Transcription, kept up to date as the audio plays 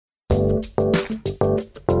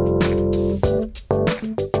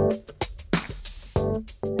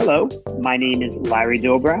Hello, my name is Larry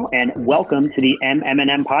Dobrow, and welcome to the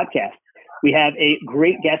MMM podcast. We have a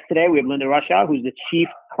great guest today. We have Linda Ruschau, who's the Chief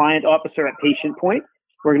Client Officer at PatientPoint.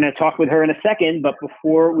 We're going to talk with her in a second, but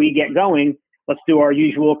before we get going, let's do our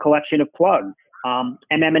usual collection of plugs.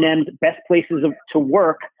 MMM's best places to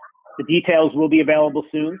work. The details will be available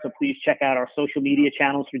soon, so please check out our social media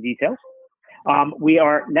channels for details.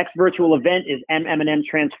 Our next virtual event is MMM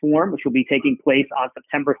Transform, which will be taking place on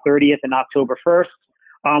September 30th and October 1st.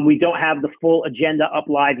 We don't have the full agenda up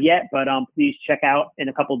live yet, but please check out in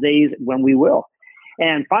a couple days when we will.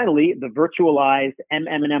 And finally, the virtualized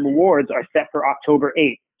MMM Awards are set for October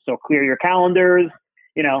 8th. So clear your calendars,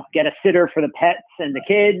 get a sitter for the pets and the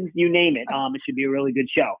kids, you name it. It should be a really good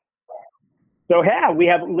show. So yeah, we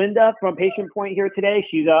have Linda from PatientPoint here today.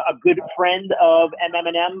 She's a good friend of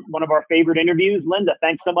MMM, one of our favorite interviews. Linda,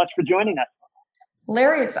 thanks so much for joining us.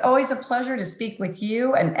 Larry, it's always a pleasure to speak with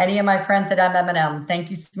you and any of my friends at MMM.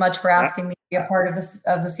 Thank you so much for asking me to be a part of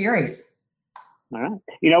the series. All right.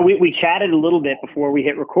 We chatted a little bit before we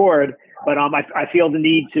hit record, but I feel the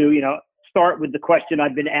need to, start with the question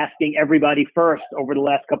I've been asking everybody first over the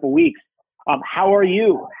last couple of weeks. How are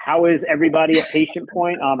you? How is everybody at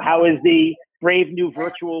PatientPoint? How is the brave new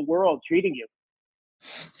virtual world treating you?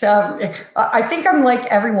 So I think I'm like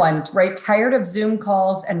everyone, right? Tired of Zoom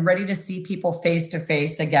calls and ready to see people face to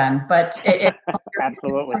face again. But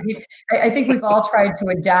absolutely, I think we've all tried to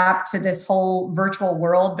adapt to this whole virtual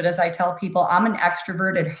world. But as I tell people, I'm an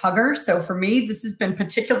extroverted hugger. So for me, this has been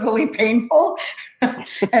particularly painful.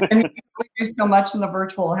 And we do so much in the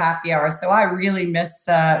virtual happy hour. So I really miss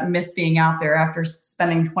being out there after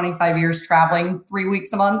spending 25 years traveling 3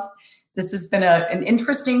 weeks a month. This has been an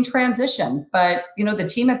interesting transition, but the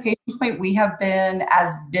team at PatientPoint, we have been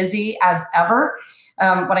as busy as ever.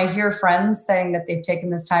 When I hear friends saying that they've taken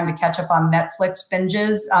this time to catch up on Netflix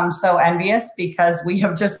binges, I'm so envious because we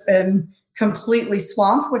have just been completely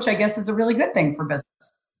swamped, which I guess is a really good thing for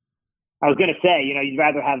business. I was going to say, you'd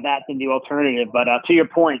rather have that than the alternative, but to your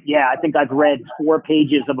point, yeah, I think I've read 4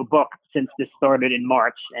 pages of a book since this started in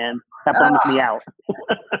March, and that bums me out.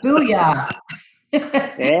 Booyah.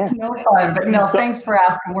 Yeah. No fun, but no, thanks for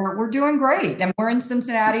asking. We're doing great, and we're in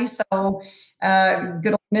Cincinnati, so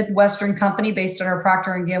good old Midwestern company based on our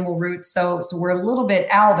Procter & Gamble roots. So we're a little bit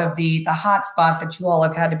out of the hot spot that you all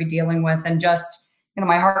have had to be dealing with, and just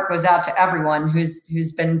my heart goes out to everyone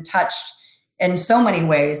who's been touched in so many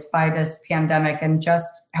ways by this pandemic, and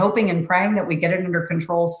just hoping and praying that we get it under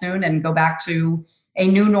control soon and go back to a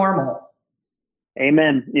new normal.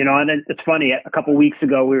 Amen. And it's funny, a couple of weeks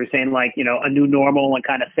ago, we were saying a new normal and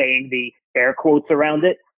kind of saying the air quotes around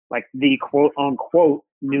it, like the quote unquote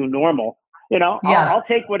new normal. Yes. I'll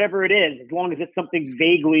take whatever it is, as long as it's something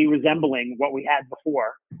vaguely resembling what we had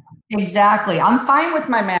before. Exactly. I'm fine with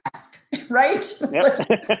my mask, right?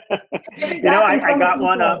 Yep. I got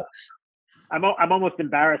one. I'm almost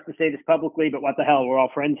embarrassed to say this publicly, but what the hell? We're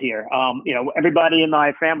all friends here. Everybody in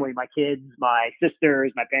my family, my kids, my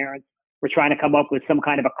sisters, my parents, we're trying to come up with some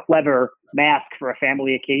kind of a clever mask for a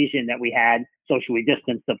family occasion that we had, socially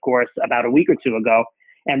distanced, of course, about a week or two ago.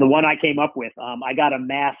 And the one I came up with, I got a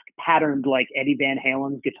mask patterned like Eddie Van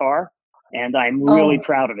Halen's guitar, and I'm really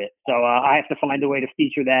proud of it. So I have to find a way to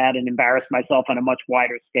feature that and embarrass myself on a much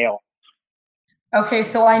wider scale. Okay,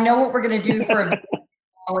 so I know what we're going to do for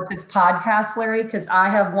with this podcast, Larry, because I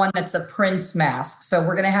have one that's a Prince mask. So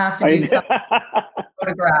we're going to have to do some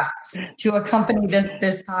photograph to accompany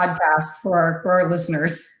this podcast for our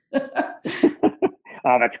listeners.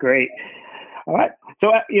 Oh, that's great. All right.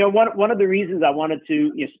 So, one of the reasons I wanted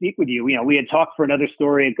to speak with you, we had talked for another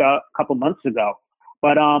story a couple months ago,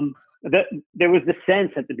 but there was the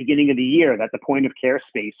sense at the beginning of the year that the point of care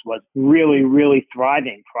space was really, really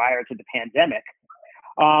thriving prior to the pandemic.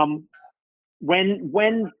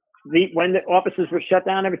 When the offices were shut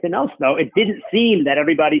down, everything else, though, it didn't seem that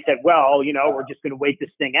everybody said, well, we're just going to wait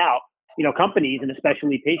this thing out. Companies, and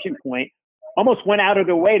especially PatientPoint, almost went out of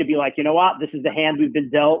their way to be like, what, this is the hand we've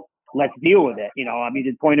been dealt. Let's deal with it. You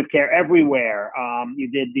did point of care everywhere.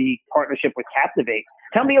 You did the partnership with Captivate.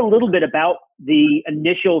 Tell me a little bit about the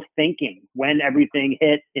initial thinking when everything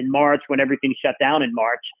hit in March, when everything shut down in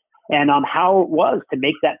March, and how it was to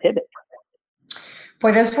make that pivot.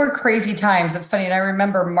 Boy, those were crazy times. It's funny. And I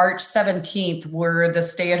remember March 17th were the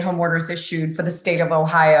stay-at-home orders issued for the state of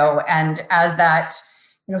Ohio. And as that,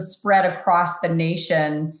 spread across the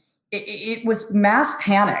nation, it was mass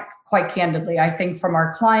panic, quite candidly, I think, from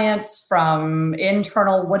our clients, from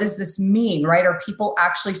internal. What does this mean, right? Are people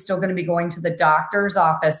actually still going to be going to the doctor's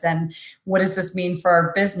office? And what does this mean for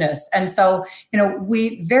our business? And so,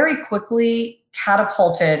 we very quickly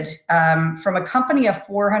catapulted from a company of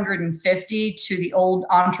 450 to the old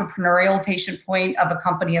entrepreneurial PatientPoint of a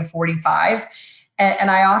company of 45.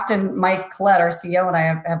 And I often, Mike Collette, our CEO, and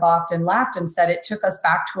I have often laughed and said it took us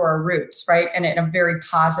back to our roots, right? And in a very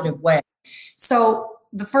positive way. So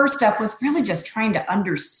the first step was really just trying to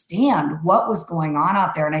understand what was going on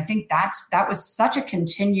out there. And I think that was such a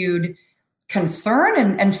continued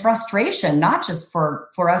concern and frustration, not just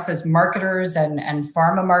for us as marketers and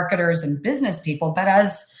pharma marketers and business people, but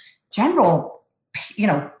as general,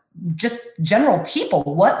 just general people,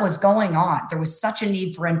 what was going on. There was such a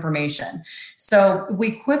need for information. So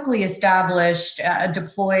we quickly established,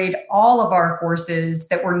 deployed all of our forces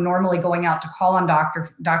that were normally going out to call on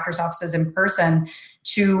doctors' offices in person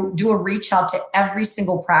to do a reach out to every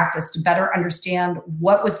single practice to better understand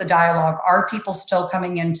what was the dialogue. Are people still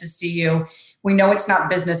coming in to see you? We know it's not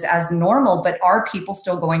business as normal, but are people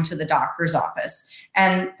still going to the doctor's office?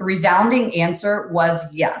 And the resounding answer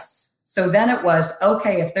was yes. So then it was,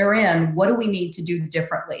 okay, if they're in, what do we need to do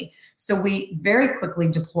differently? So we very quickly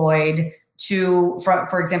deployed to,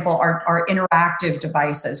 for example, our interactive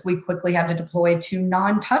devices. We quickly had to deploy to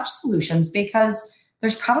non-touch solutions because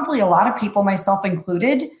there's probably a lot of people, myself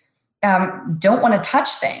included, don't want to touch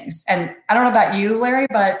things. And I don't know about you, Larry,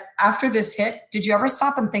 but after this hit, did you ever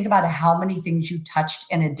stop and think about how many things you touched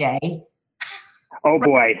in a day? Oh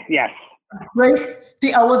boy, yes. Right?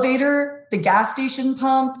 The elevator, the gas station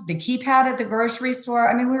pump, the keypad at the grocery store.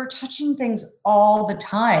 I mean, we were touching things all the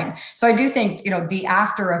time. So I do think, the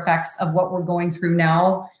after effects of what we're going through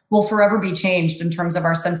now will forever be changed in terms of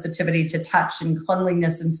our sensitivity to touch and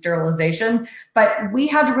cleanliness and sterilization. But we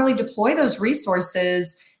had to really deploy those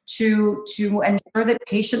resources to ensure that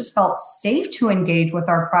patients felt safe to engage with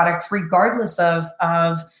our products, regardless of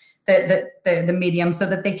the medium, so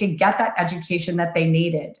that they could get that education that they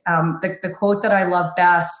needed. The quote that I love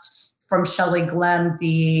best from Shelley Glenn,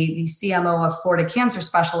 the CMO of Florida Cancer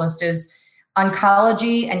Specialist, is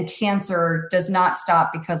oncology and cancer does not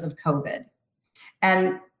stop because of COVID.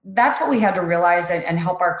 And that's what we had to realize and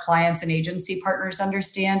help our clients and agency partners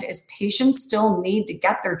understand is patients still need to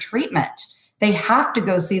get their treatment. They have to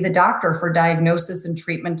go see the doctor for diagnosis and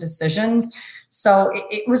treatment decisions. So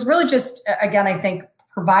it was really just, again, I think,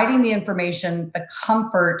 providing the information, the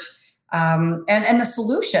comfort, and the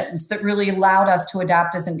solutions that really allowed us to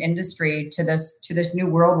adapt as an industry to this new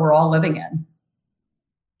world we're all living in.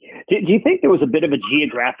 Do you think there was a bit of a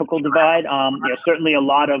geographical divide? Certainly a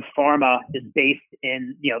lot of pharma is based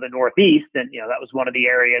in, the Northeast, and, that was one of the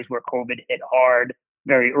areas where COVID hit hard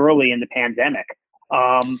very early in the pandemic.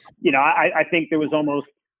 I think there was almost,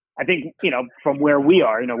 from where we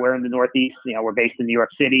are, we're in the Northeast, we're based in New York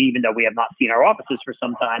City, even though we have not seen our offices for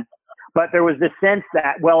some time. But there was this sense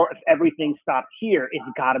that, well, if everything stopped here, it's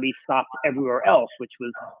got to be stopped everywhere else, which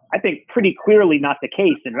was, I think, pretty clearly not the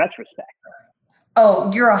case in retrospect.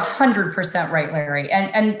 Oh, you're 100% right, Larry.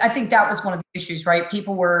 And I think that was one of the issues, right?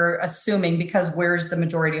 People were assuming, because where's the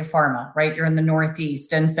majority of pharma, right? You're in the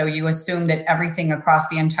Northeast. And so you assume that everything across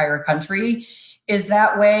the entire country is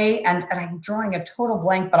that way. And I'm drawing a total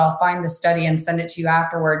blank, but I'll find the study and send it to you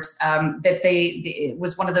afterwards. It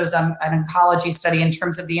was one of those, an oncology study in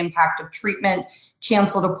terms of the impact of treatment,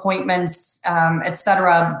 canceled appointments, et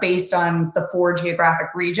cetera, based on the 4 geographic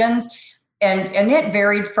regions. And it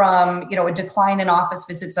varied from, a decline in office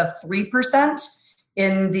visits of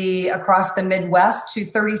 3% across the Midwest to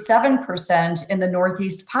 37% in the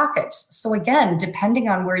Northeast pockets. So again, depending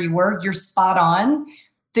on where you were, you're spot on.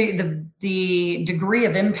 The degree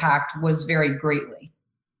of impact was very greatly.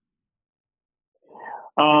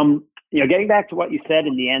 Getting back to what you said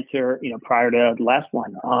in the answer, prior to the last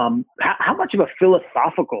one, how much of a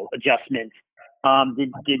philosophical adjustment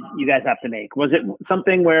did you guys have to make? Was it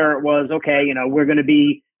something where it was, okay, we're going to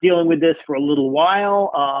be dealing with this for a little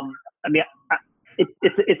while?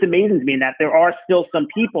 It's amazing to me that there are still some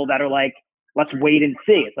people that are like, let's wait and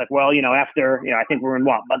see. It's like, well, after, I think we're in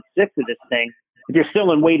month 6 of this thing. If you're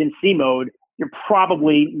still in wait and see mode, you're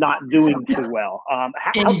probably not doing too well. How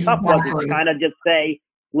tough was it to kind of just say,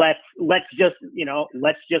 let's just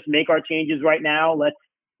make our changes right now. Let's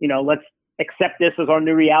accept this as our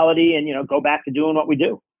new reality and, go back to doing what we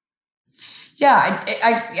do. Yeah.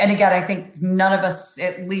 And again, I think none of us,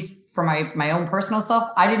 at least for my own personal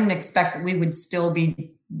self, I didn't expect that we would still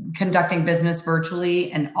be conducting business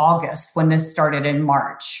virtually in August when this started in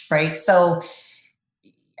March. Right. So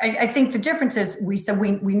I think the difference is we said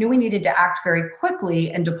we knew we needed to act very quickly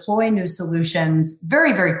and deploy new solutions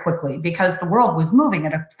very, very quickly because the world was moving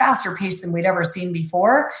at a faster pace than we'd ever seen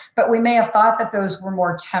before. But we may have thought that those were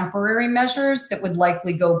more temporary measures that would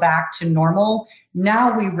likely go back to normal.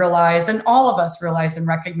 Now we realize, and all of us realize and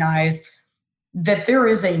recognize, that there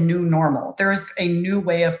is a new normal. There is a new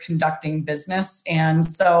way of conducting business. And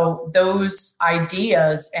so those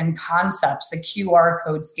ideas and concepts, the QR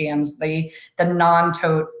code scans, the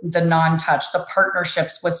non-touch, the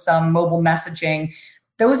partnerships with some mobile messaging,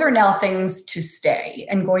 those are now things to stay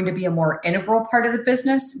and going to be a more integral part of the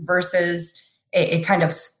business versus a kind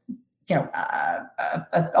of,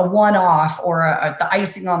 a one-off or the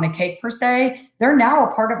icing on the cake per se. They're now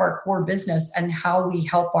a part of our core business and how we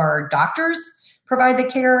help our doctors provide the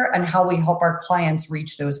care and how we help our clients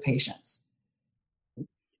reach those patients.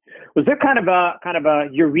 Was there kind of a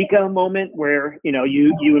eureka moment where,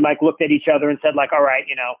 you and Mike looked at each other and said like, all right,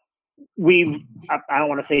 I don't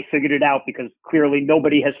want to say figured it out because clearly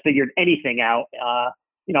nobody has figured anything out,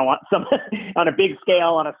 on a big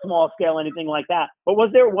scale, on a small scale, anything like that. But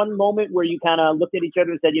was there one moment where you kind of looked at each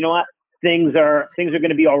other and said, you know what, things are going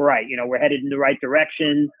to be all right. We're headed in the right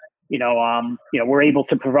direction. We're able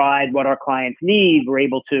to provide what our clients need. We're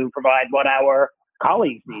able to provide what our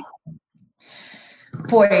colleagues need.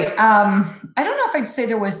 Boy, I don't know if I'd say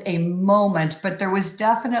there was a moment, but there was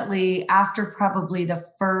definitely after probably the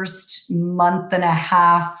first month and a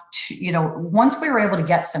half, once we were able to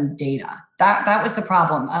get some data, that was the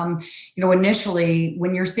problem. Initially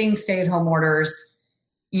when you're seeing stay-at-home orders,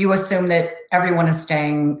 you assume that everyone is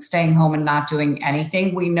staying home and not doing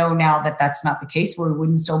anything. We know now that that's not the case, where we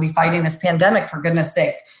wouldn't still be fighting this pandemic, for goodness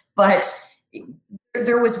sake. But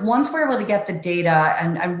there was, once we were able to get the data,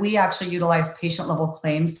 and we actually utilized patient level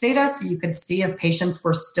claims data, so you could see if patients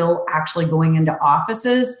were still actually going into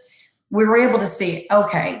offices. We were able to see,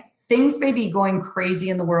 okay, things may be going crazy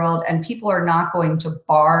in the world and people are not going to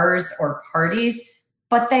bars or parties,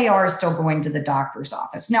 but they are still going to the doctor's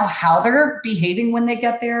office. Now, how they're behaving when they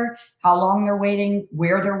get there, how long they're waiting,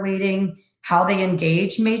 where they're waiting, how they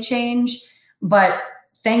engage may change. But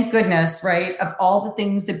thank goodness, right, of all the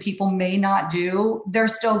things that people may not do, they're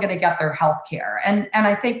still going to get their health care. And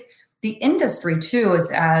I think the industry too,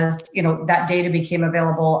 is as that data became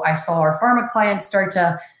available, I saw our pharma clients start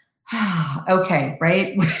to, okay,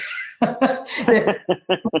 right? The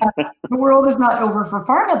world is not over for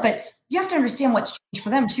pharma, but you have to understand what's changed for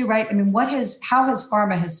them too, right? I mean, how has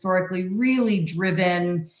pharma historically really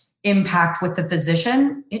driven impact with the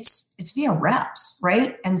physician? It's via reps,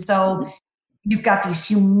 right? And so you've got these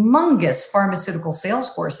humongous pharmaceutical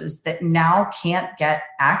sales forces that now can't get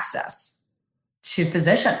access to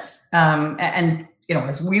physicians.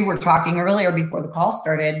 As we were talking earlier before the call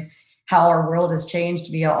started, how our world has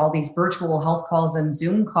changed via all these virtual health calls and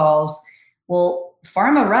Zoom calls. Well,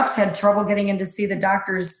 pharma reps had trouble getting in to see the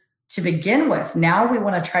doctors to begin with. Now we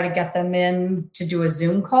want to try to get them in to do a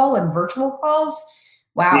Zoom call and virtual calls.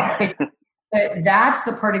 Wow. Yeah. That's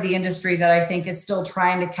the part of the industry that I think is still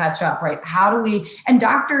trying to catch up, right? And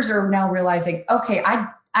doctors are now realizing, okay,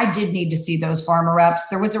 I did need to see those pharma reps.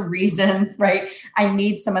 There was a reason, right? I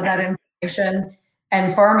need some of that information.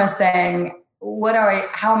 And pharma saying,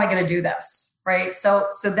 how am I going to do this? Right. So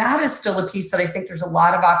that is still a piece that I think there's a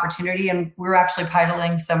lot of opportunity, and we're actually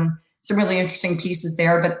piloting some really interesting pieces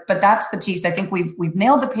there. But that's the piece. I think we've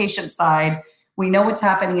nailed the patient side. We know what's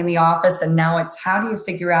happening in the office, and now it's how do you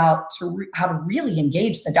figure out how to really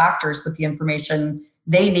engage the doctors with the information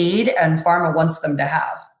they need and pharma wants them to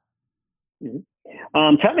have.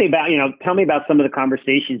 Mm-hmm. Tell me about some of the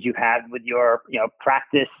conversations you've had with your,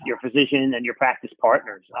 practice, your physician and your practice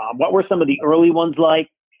partners. What were some of the early ones like,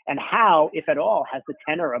 and how, if at all, has the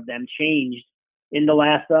tenor of them changed in the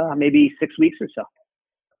last maybe 6 weeks or so?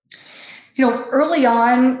 Early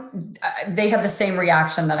on, they had the same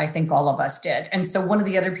reaction that I think all of us did. And so one of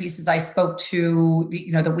the other pieces I spoke to,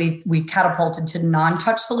 that we catapulted to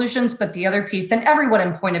non-touch solutions, but the other piece, and everyone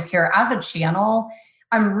in point of care as a channel,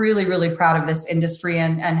 I'm really, really proud of this industry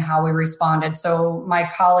and how we responded. So my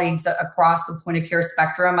colleagues across the point of care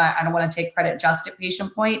spectrum, I don't want to take credit just at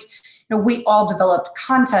PatientPoint. We all developed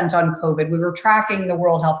content on COVID. We were tracking the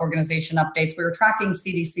World Health Organization updates. We were tracking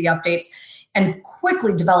CDC updates, and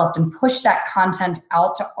quickly developed and pushed that content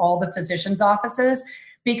out to all the physicians' offices,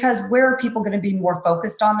 because where are people going to be more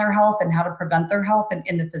focused on their health and how to prevent their health than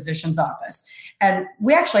in the physician's office? And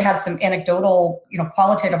we actually had some anecdotal,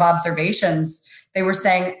 qualitative observations. They were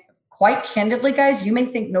saying, quite candidly, guys, you may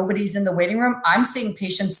think nobody's in the waiting room. I'm seeing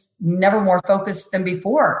patients never more focused than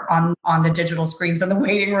before on the digital screens in the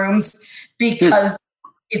waiting rooms, because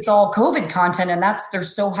it's all COVID content, and they're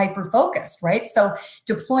so hyper-focused, right? So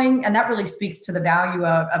deploying, and that really speaks to the value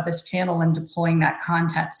of this channel and deploying that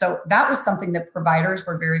content. So that was something that providers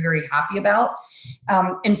were very, very happy about.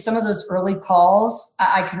 In some of those early calls,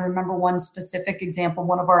 I can remember one specific example.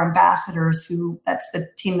 One of our ambassadors, that's the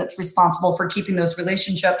team that's responsible for keeping those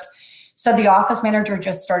relationships, said the office manager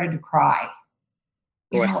just started to cry.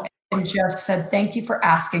 you know, and just said, thank you for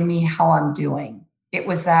asking me how I'm doing. It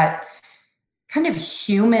was that kind of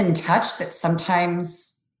human touch that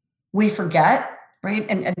sometimes we forget, right?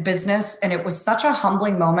 And business. And it was such a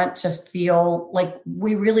humbling moment to feel like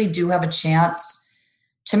we really do have a chance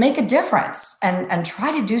to make a difference and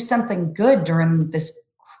try to do something good during this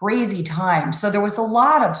crazy time. So there was a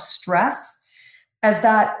lot of stress as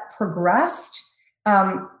that progressed.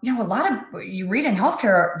 You know, you read in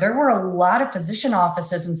healthcare, there were a lot of physician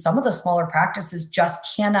offices and some of the smaller practices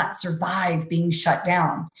just cannot survive being shut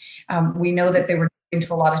down. We know that they were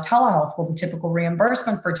into a lot of telehealth. Well, the typical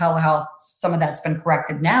reimbursement for telehealth, some of that's been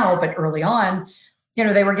corrected now, but early on, you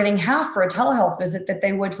know, they were getting half for a telehealth visit that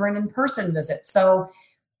they would for an in-person visit. So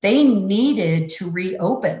they needed to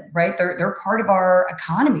reopen, right? They're part of our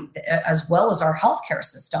economy as well as our healthcare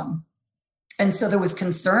system. And so there was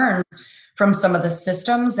concerns from some of the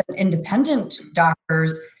systems and independent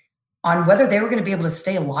doctors on whether they were going to be able to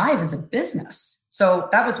stay alive as a business. So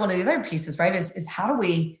that was one of the other pieces, right? Is how do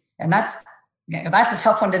we, and that's a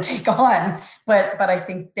tough one to take on, but I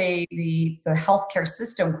think the healthcare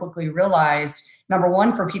system quickly realized, number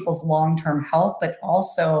one, for people's long-term health, but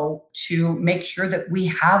also to make sure that we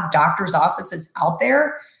have doctors' offices out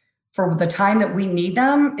there for the time that we need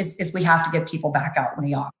them is we have to get people back out in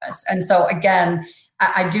the office. And so again,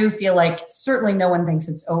 I do feel like certainly no one thinks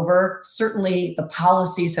it's over. Certainly the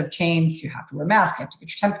policies have changed. You have to wear a mask, you have to get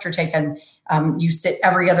your temperature taken. You sit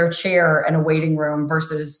every other chair in a waiting room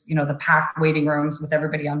versus, you know, the packed waiting rooms with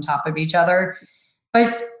everybody on top of each other.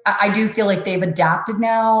 But I do feel like they've adapted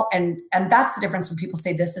now. And that's the difference when people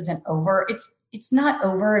say this isn't over. It's not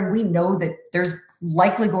over. And we know that there's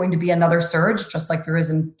likely going to be another surge, just like there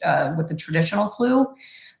is with the traditional flu.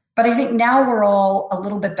 But I think now we're all a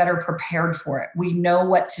little bit better prepared for it. We know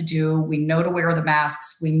what to do. We know to wear the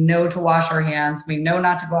masks. We know to wash our hands. We know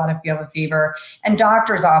not to go out if you have a fever. And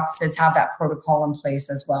doctors' offices have that protocol in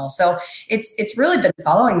place as well. So it's really been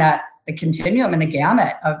following the continuum and the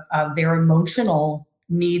gamut of their emotional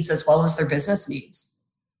needs as well as their business needs.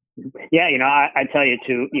 Yeah, you know, I tell you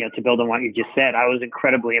to build on what you just said, I was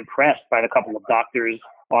incredibly impressed by the couple of doctors'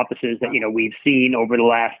 offices that, you know, we've seen over the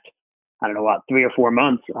last, I don't know what, 3 or 4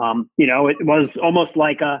 months. You know, it was almost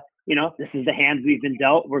like you know, this is the hand we've been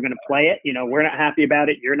dealt. We're going to play it. You know, we're not happy about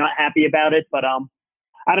it. You're not happy about it. But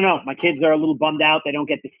I don't know. My kids are a little bummed out. They don't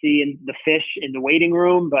get to see the fish in the waiting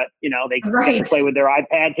room, but, you know, they get to play with their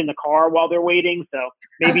iPads in the car while they're waiting. So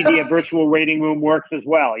maybe the virtual waiting room works as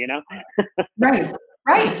well, you know? Right.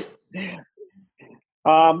 You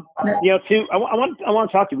know, too, I want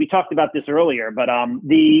to talk to you. We talked about this earlier, but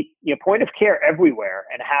the point of care everywhere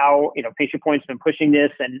and how, you know, PatientPoint's been pushing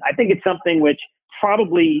this, and I think it's something which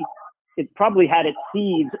probably had its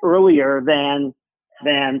seeds earlier than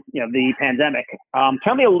you know, the pandemic.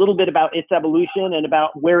 Tell me a little bit about its evolution and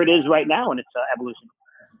about where it is right now in its evolution.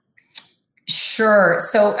 Sure.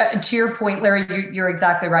 So to your point, Larry, you're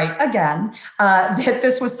exactly right. Again, that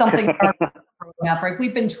this was something roadmap, right?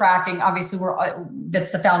 We've been tracking, obviously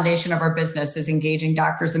that's the foundation of our business, is engaging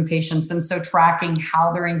doctors and patients. And so tracking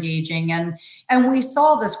how they're engaging. And we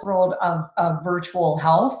saw this world of virtual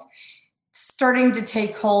health starting to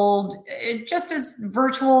take hold, just as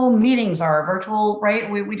virtual meetings are virtual, right?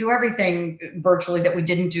 We do everything virtually that we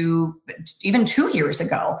didn't do even 2 years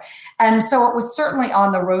ago. And so it was certainly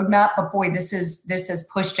on the roadmap, but boy, this has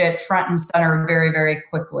pushed it front and center very, very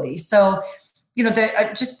quickly. So, you know,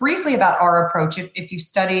 just briefly about our approach, if you've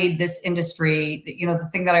studied this industry, you know, the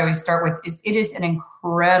thing that I always start with is it is an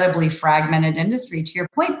incredibly fragmented industry. To your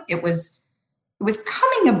point, it was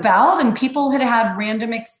coming about, and people had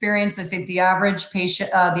random experiences. I think the average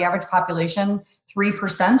population,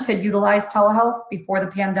 3% had utilized telehealth before the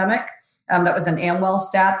pandemic. That was an Amwell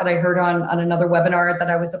stat that I heard on another webinar that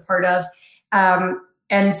I was a part of.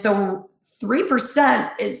 And so 3%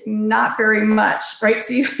 is not very much, right?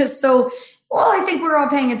 Well, I think we're all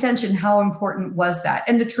paying attention. How important was that?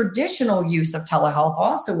 And the traditional use of telehealth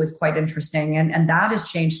also was quite interesting. And that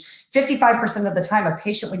has changed. 55% of the time, a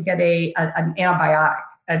patient would get an antibiotic.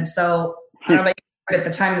 And so at the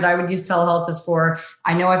time that I would use telehealth is for,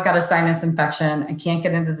 I know I've got a sinus infection. I can't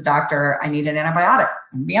get into the doctor. I need an antibiotic.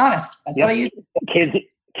 To be honest, that's what I use. Kids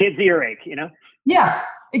earache, you know? Yeah,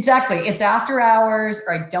 exactly. It's after hours,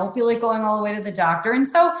 or I don't feel like going all the way to the doctor. And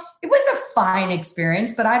so it was a fine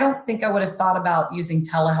experience, but I don't think I would have thought about using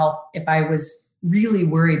telehealth if I was really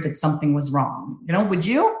worried that something was wrong. You know, would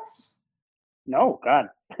you? No, God.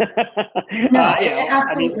 No,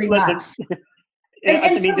 absolutely not.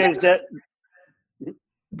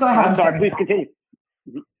 Go ahead. I'm sorry. Please continue.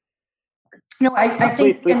 No, I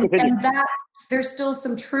think please and that there's still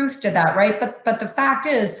some truth to that, right? But the fact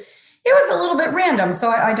is, It was a little bit random, so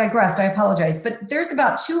I digressed. I apologize. But there's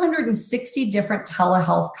about 260 different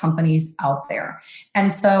telehealth companies out there.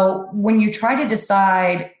 And so when you try to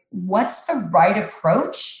decide what's the right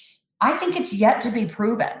approach, I think it's yet to be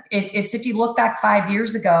proven. It's if you look back 5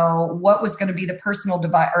 years ago, what was going to be the personal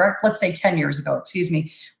device, or let's say 10 years ago, excuse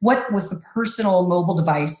me, what was the personal mobile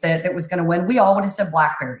device that was going to win? We all would have said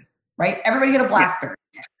BlackBerry, right? Everybody had a BlackBerry.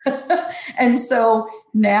 And so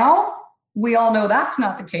now we all know that's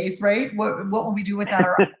not the case, right? What will we do with that?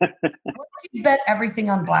 Or what if you bet everything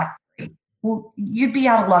on BlackBerry? Well, you'd be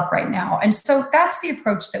out of luck right now. And so that's the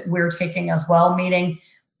approach that we're taking as well, meaning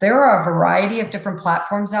there are a variety of different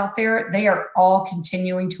platforms out there. They are all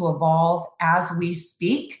continuing to evolve as we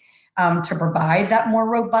speak to provide that more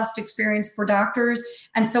robust experience for doctors.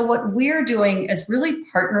 And so what we're doing is really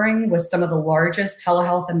partnering with some of the largest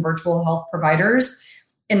telehealth and virtual health providers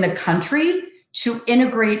in the country to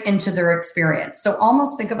integrate into their experience. So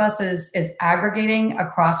almost think of us as aggregating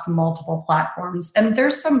across multiple platforms. And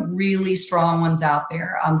there's some really strong ones out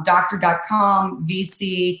there. Doctor.com,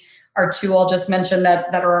 VC, are two I'll just mention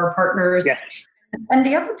that are our partners. Yes. And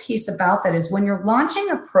the other piece about that is when you're launching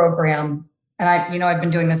a program, and I've been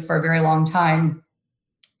doing this for a very long time,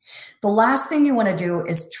 the last thing you want to do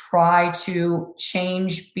is try to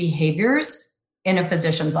change behaviors in a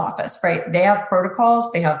physician's office, right? They have protocols,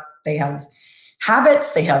 they have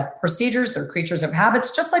habits, they have procedures, they're creatures of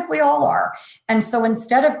habits, just like we all are. And so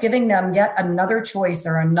instead of giving them yet another choice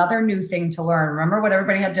or another new thing to learn, remember when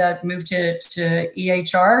everybody had to move to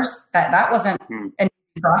EHRs? That wasn't an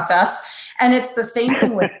easy process. And it's the same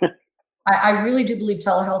thing with, I really do believe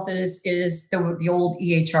telehealth is the old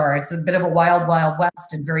EHR. It's a bit of a wild, wild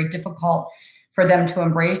west and very difficult for them to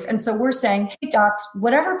embrace. And so we're saying, hey docs,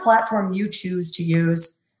 whatever platform you choose to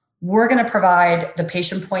use, we're going to provide the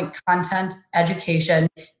PatientPoint content, education,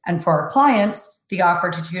 and for our clients, the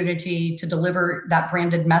opportunity to deliver that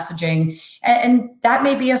branded messaging. And that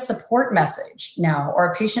may be a support message now or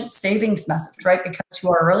a patient savings message, right? Because to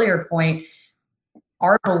our earlier point,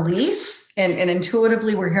 our belief, and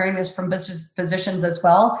intuitively we're hearing this from physicians as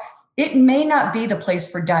well, it may not be the place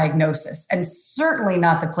for diagnosis, and certainly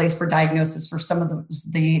not the place for diagnosis for some of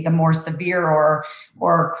the more severe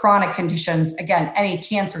or chronic conditions. Again, any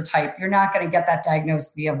cancer type, you're not going to get that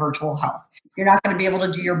diagnosed via virtual health. You're not going to be able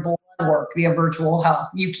to do your blood work via virtual health.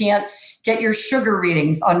 You can't get your sugar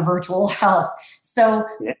readings on virtual health. So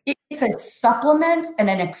it's a supplement and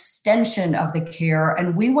an extension of the care,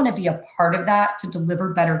 and we want to be a part of that to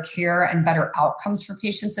deliver better care and better outcomes for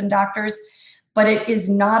patients and doctors. But it is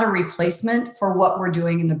not a replacement for what we're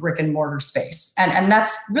doing in the brick and mortar space. And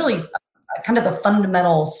that's really kind of the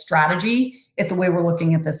fundamental strategy at the way we're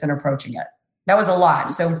looking at this and approaching it. That was a lot.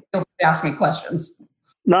 So feel free to ask me questions.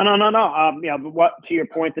 No. What to your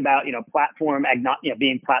point about being platform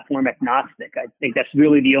agnostic? I think that's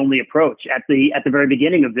really the only approach. At the very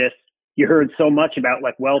beginning of this, you heard so much about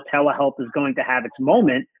telehealth is going to have its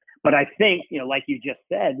moment, but I think like you just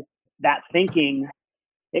said, that thinking,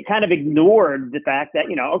 it kind of ignored the fact that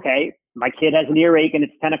okay, my kid has an earache and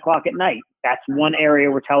it's 10 o'clock at night. That's one area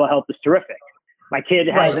where telehealth is terrific. My kid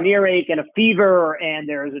has an earache and a fever, and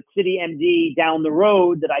there's a city MD down the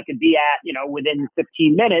road that I could be at, within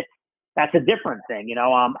 15 minutes. That's a different thing.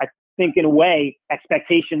 I think in a way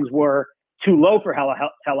expectations were too low for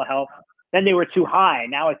telehealth. Then they were too high.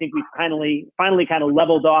 Now I think we've finally kind of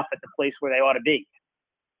leveled off at the place where they ought to be.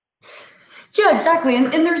 Yeah, exactly.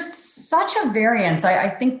 And there's such a variance. I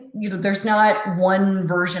think, there's not one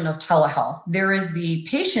version of telehealth. There is the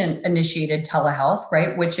patient-initiated telehealth,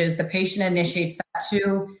 right? Which is the patient initiates that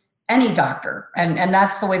to any doctor. And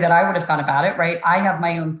that's the way that I would have gone about it, right? I have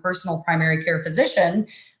my own personal primary care physician,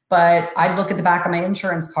 but I'd look at the back of my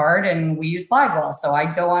insurance card and we use LiveWell. So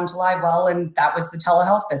I'd go on to LiveWell and that was the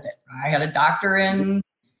telehealth visit. I had a doctor in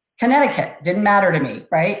Connecticut. Didn't matter to me,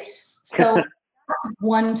 right? So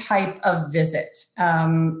one type of visit.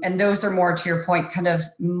 And those are more, to your point, kind of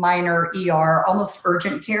minor ER, almost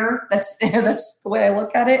urgent care. That's the way I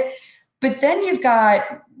look at it. But then you've got,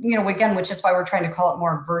 again, which is why we're trying to call it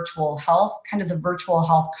more virtual health, kind of the virtual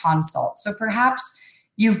health consult. So perhaps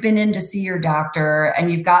you've been in to see your doctor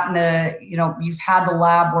and you've gotten you've had the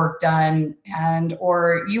lab work done,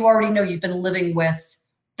 or you already know you've been living with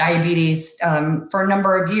diabetes for a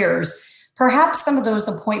number of years. Perhaps some of those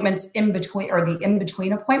appointments in between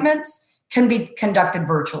appointments can be conducted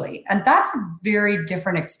virtually. And that's a very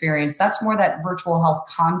different experience. That's more that virtual health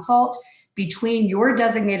consult between your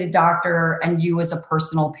designated doctor and you as a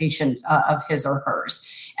personal patient of his or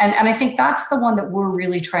hers. And I think that's the one that we're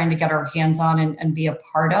really trying to get our hands on and be a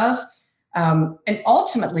part of. And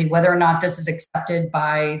ultimately, whether or not this is accepted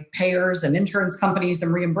by payers and insurance companies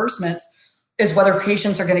and reimbursements is whether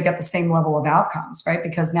patients are going to get the same level of outcomes, right?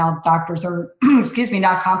 Because now doctors are,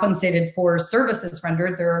 not compensated for services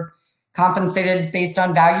rendered. They're compensated based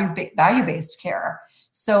on value-based care.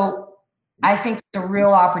 So I think it's a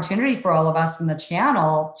real opportunity for all of us in the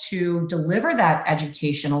channel to deliver that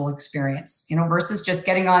educational experience, versus just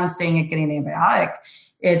getting on, saying it, getting the antibiotic.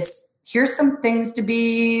 Here's some things to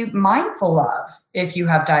be mindful of if you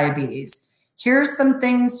have diabetes. Here's some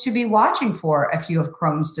things to be watching for if you have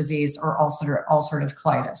Crohn's disease or ulcerative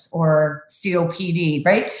colitis or COPD,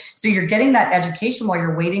 right? So you're getting that education while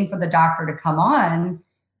you're waiting for the doctor to come on.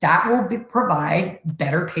 That will provide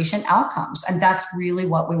better patient outcomes. And that's really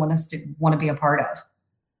what we want to be a part of.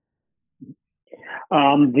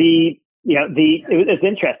 It's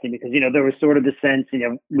interesting because, there was sort of the sense,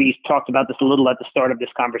 we talked about this a little at the start of this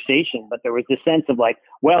conversation, but there was this sense of like,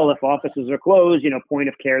 well, if offices are closed, point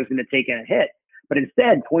of care is going to take a hit. But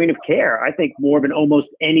instead, point of care, I think more than almost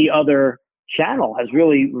any other channel has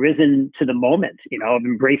really risen to the moment, of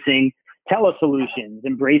embracing telesolutions,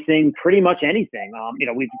 embracing pretty much anything.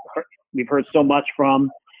 We've heard so much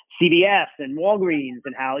from CVS and Walgreens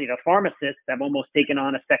and how, pharmacists have almost taken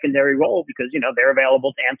on a secondary role because, they're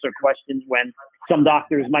available to answer questions when some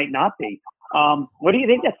doctors might not be. What do you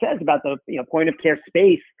think that says about the, point of care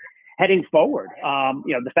space heading forward?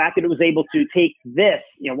 The fact that it was able to take this,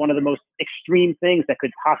 one of the most extreme things that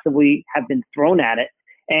could possibly have been thrown at it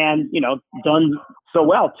and, done so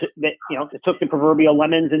well that, it took the proverbial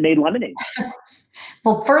lemons and made lemonade.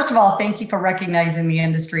 Well, first of all, thank you for recognizing the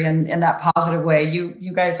industry in that positive way.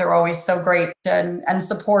 You guys are always so great and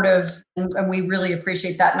supportive, and we really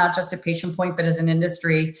appreciate that, not just at Patient Point, but as an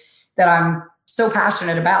industry that I'm so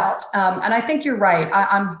passionate about. And I think you're right.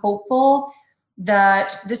 I'm hopeful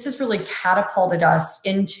that this has really catapulted us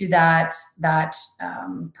into that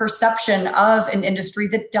perception of an industry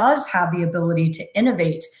that does have the ability to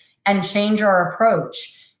innovate and change our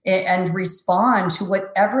approach and respond to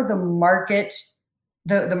whatever the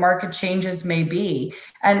market changes may be.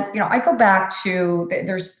 And I go back to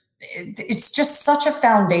it's just such a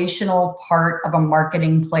foundational part of a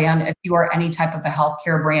marketing plan if you are any type of a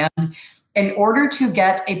healthcare brand. In order to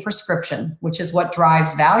get a prescription, which is what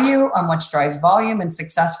drives value and which drives volume and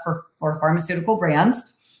success for pharmaceutical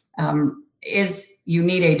brands, is you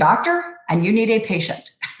need a doctor and you need a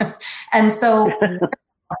patient. And so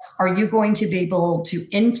are you going to be able to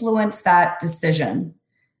influence that decision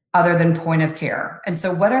other than point of care? And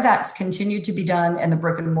so whether that's continued to be done in the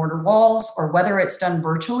brick and mortar walls or whether it's done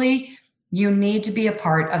virtually, you need to be a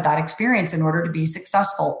part of that experience in order to be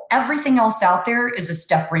successful. Everything else out there is a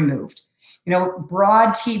step removed.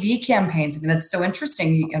 Broad TV campaigns. I mean, that's so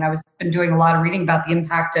interesting. And been doing a lot of reading about the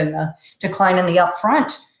impact and the decline in the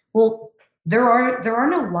upfront. Well, there are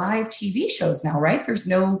no live TV shows now, right? There's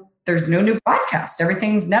no new broadcast.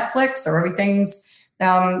 Everything's Netflix or everything's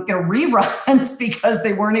reruns because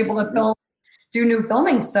they weren't able to do new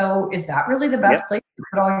filming. So is that really the best place to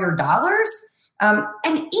put all your dollars? And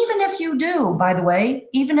even if you do, by the way,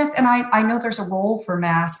 and I know there's a role for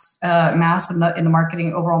mass in the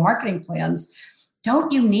marketing, overall marketing plans,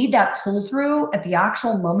 don't you need that pull through at the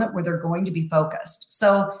actual moment where they're going to be focused?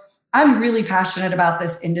 So I'm really passionate about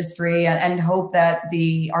this industry and hope that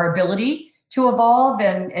our ability to evolve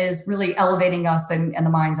and is really elevating us in the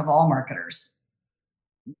minds of all marketers.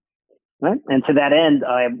 Right. And to that end,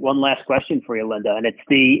 I have one last question for you, Linda, and it's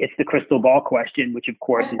the crystal ball question, which of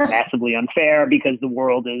course is massively unfair because the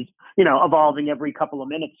world is, evolving every couple of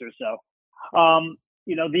minutes or so.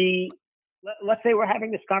 Let's say we're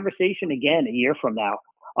having this conversation again a year from now.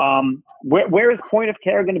 Where is point of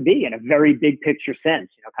care going to be in a very big picture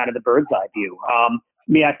sense? Kind of the bird's eye view.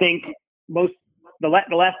 I think the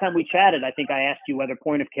last time we chatted, I think I asked you whether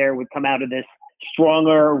point of care would come out of this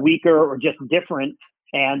stronger, weaker, or just different.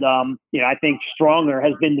 And, I think stronger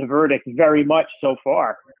has been the verdict very much so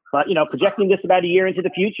far. But, projecting this about a year into the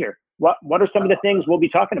future, what are some of the things we'll be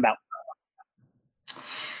talking about?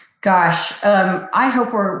 Gosh, I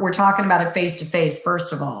hope we're talking about it face to face,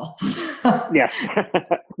 first of all. Yes.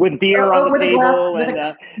 With beer on the table.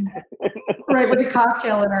 Right, with a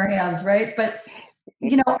cocktail in our hands, right? But,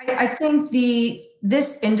 I think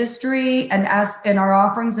this industry and as in our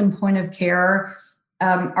offerings in point of care,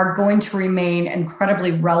 are going to remain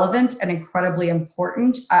incredibly relevant and incredibly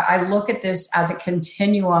important. I look at this as a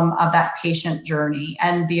continuum of that patient journey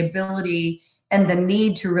and the ability and the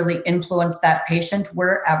need to really influence that patient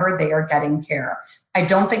wherever they are getting care. I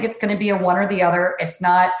don't think it's going to be a one or the other. It's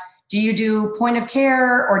not, do you do point of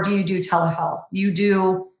care or do you do telehealth? You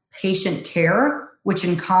do patient care which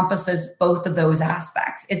encompasses both of those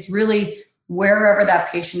aspects. It's really wherever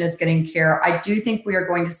that patient is getting care. I do think we are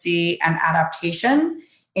going to see an adaptation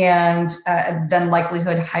and then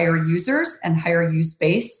likelihood higher users and higher use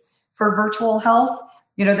base for virtual health.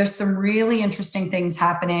 There's some really interesting things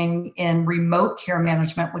happening in remote care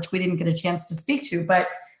management, which we didn't get a chance to speak to, but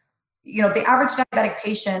the average diabetic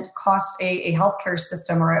patient costs a healthcare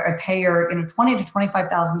system or a payer, $20,000 to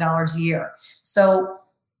 $25,000 a year. So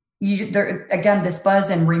again, this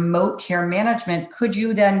buzz in remote care management, could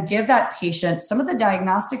you then give that patient some of the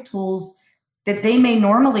diagnostic tools that they may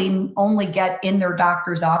normally only get in their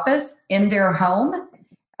doctor's office, in their home?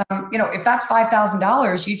 If that's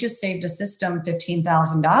 $5,000, you just saved a system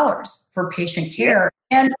 $15,000 for patient care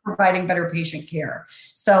and providing better patient care.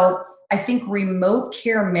 So I think remote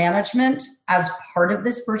care management as part of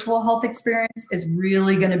this virtual health experience is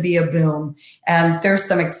really going to be a boom. And there's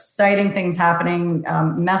some exciting things happening.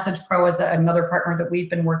 Message Pro is another partner that we've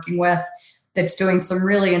been working with that's doing some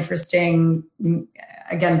really interesting,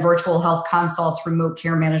 again, virtual health consults, remote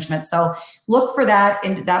care management. So look for that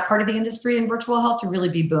into that part of the industry in virtual health to really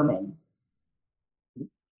be booming.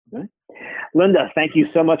 Okay. Linda, thank you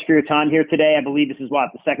so much for your time here today. I believe this is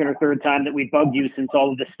the second or third time that we've bugged you since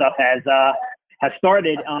all of this stuff has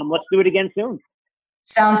started. Let's do it again soon.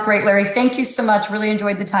 Sounds great, Larry. Thank you so much. Really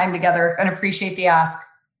enjoyed the time together and appreciate the ask.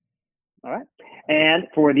 All right. And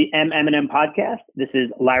for the MM&M podcast, this is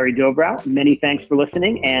Larry Dobrow. Many thanks for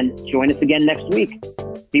listening and join us again next week.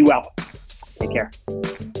 Be well. Take care.